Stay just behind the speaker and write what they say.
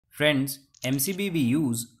Friends, MCB we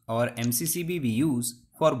use or MCCB we use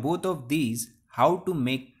for both of these how to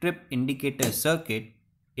make trip indicator circuit.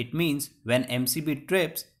 It means when MCB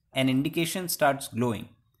trips, an indication starts glowing.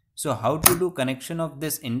 So how to do connection of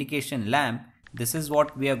this indication lamp, this is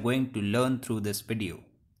what we are going to learn through this video.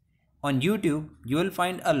 On YouTube, you will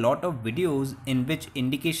find a lot of videos in which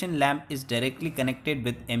indication lamp is directly connected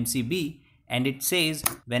with MCB and it says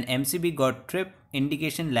when MCB got tripped,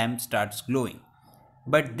 indication lamp starts glowing.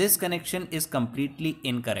 But this connection is completely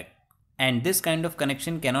incorrect. And this kind of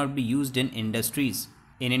connection cannot be used in industries.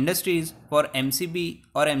 In industries, for MCB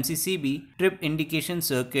or MCCB, trip indication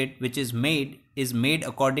circuit which is made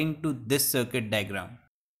according to this circuit diagram.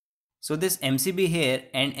 So this MCB here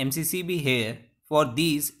and MCCB here, for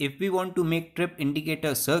these, if we want to make trip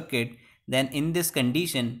indicator circuit, then in this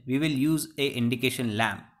condition, we will use a indication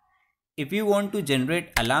lamp. If you want to generate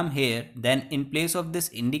alarm here, then in place of this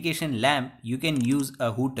indication lamp, you can use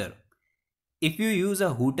a hooter. If you use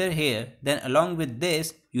a hooter here, then along with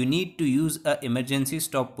this, you need to use a emergency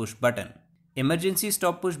stop push button. Emergency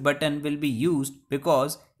stop push button will be used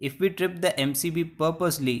because if we trip the MCB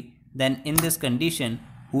purposely, then in this condition,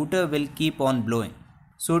 hooter will keep on blowing.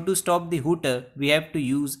 So to stop the hooter, we have to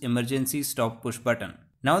use emergency stop push button.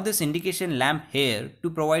 Now this indication lamp here, to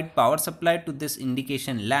provide power supply to this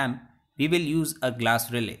indication lamp, we will use a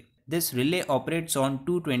glass relay. This relay operates on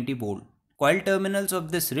 220 volt. Coil terminals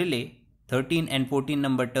of this relay, 13 and 14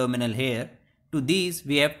 number terminal here, to these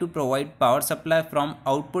we have to provide power supply from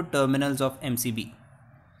output terminals of MCB.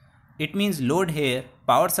 It means load here,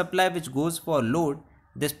 power supply which goes for load,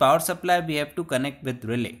 this power supply we have to connect with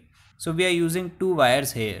relay. So we are using two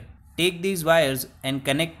wires here. Take these wires and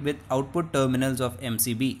connect with output terminals of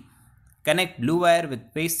MCB. Connect blue wire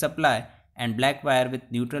with phase supply and black wire with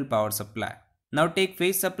neutral power supply. Now take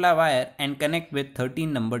phase supply wire and connect with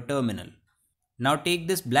 13 number terminal. Now take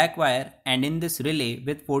this black wire and in this relay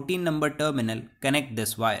with 14 number terminal connect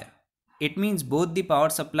this wire. It means both the power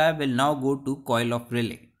supply will now go to coil of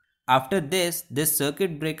relay. After this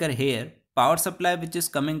circuit breaker here, power supply which is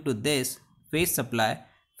coming to this phase supply,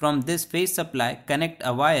 from this phase supply connect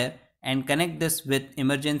a wire and connect this with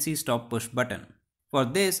emergency stop push button. For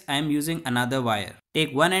this I am using another wire.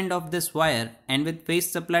 Take one end of this wire and with phase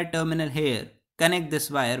supply terminal here connect this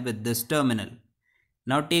wire with this terminal.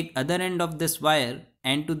 Now take other end of this wire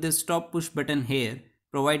and to this stop push button here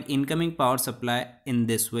provide incoming power supply in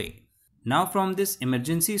this way. Now from this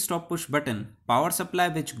emergency stop push button, power supply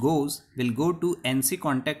which goes will go to NC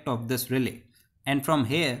contact of this relay. And from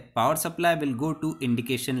here, power supply will go to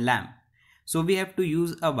indication lamp. So we have to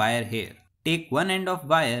use a wire here. Take one end of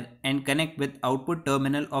wire and connect with output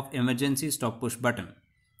terminal of emergency stop push button.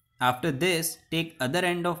 After this, take other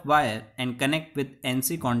end of wire and connect with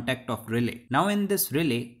NC contact of relay. Now in this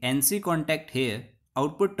relay, NC contact here,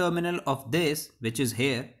 output terminal of this which is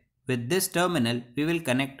here, with this terminal we will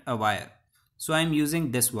connect a wire. So I am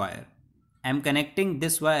using this wire. I am connecting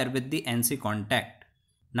this wire with the NC contact.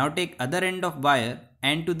 Now take other end of wire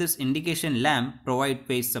and to this indication lamp provide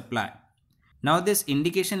phase supply. Now this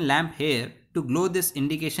indication lamp here, to glow this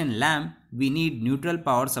indication lamp we need neutral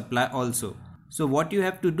power supply also. So what you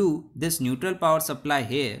have to do, this neutral power supply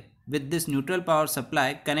here, with this neutral power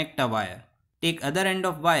supply connect a wire. Take other end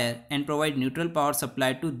of wire and provide neutral power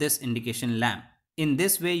supply to this indication lamp. In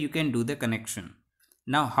this way you can do the connection.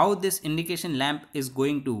 Now how this indication lamp is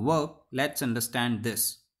going to work, let's understand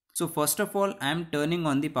this. So first of all, I am turning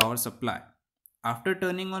on the power supply. After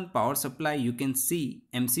turning on power supply, you can see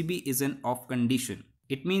MCB is in off condition.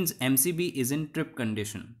 It means MCB is in trip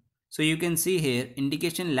condition. So you can see here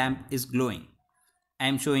indication lamp is glowing. I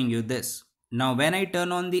am showing you this. Now when I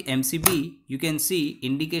turn on the MCB, you can see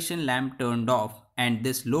indication lamp turned off and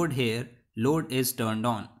this load here, load is turned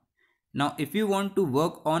on. Now if you want to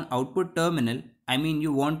work on output terminal, I mean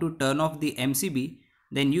you want to turn off the MCB,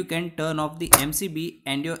 then you can turn off the MCB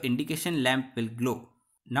and your indication lamp will glow.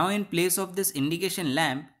 Now in place of this indication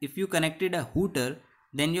lamp, if you connected a hooter,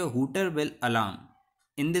 then your hooter will alarm.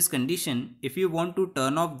 In this condition, if you want to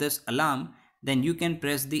turn off this alarm, then you can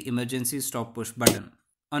press the emergency stop push button.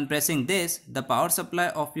 On pressing this, the power supply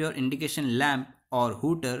of your indication lamp or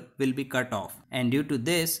hooter will be cut off. And due to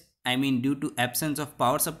this, I mean due to absence of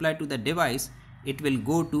power supply to the device, it will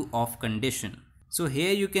go to off condition. So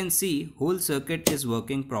here you can see whole circuit is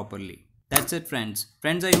working properly. That's it friends.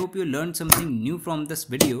 Friends, I hope you learned something new from this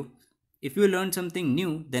video. If you learned something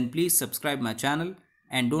new, then please subscribe my channel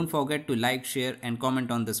and don't forget to like, share and comment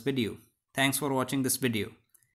on this video. Thanks for watching this video.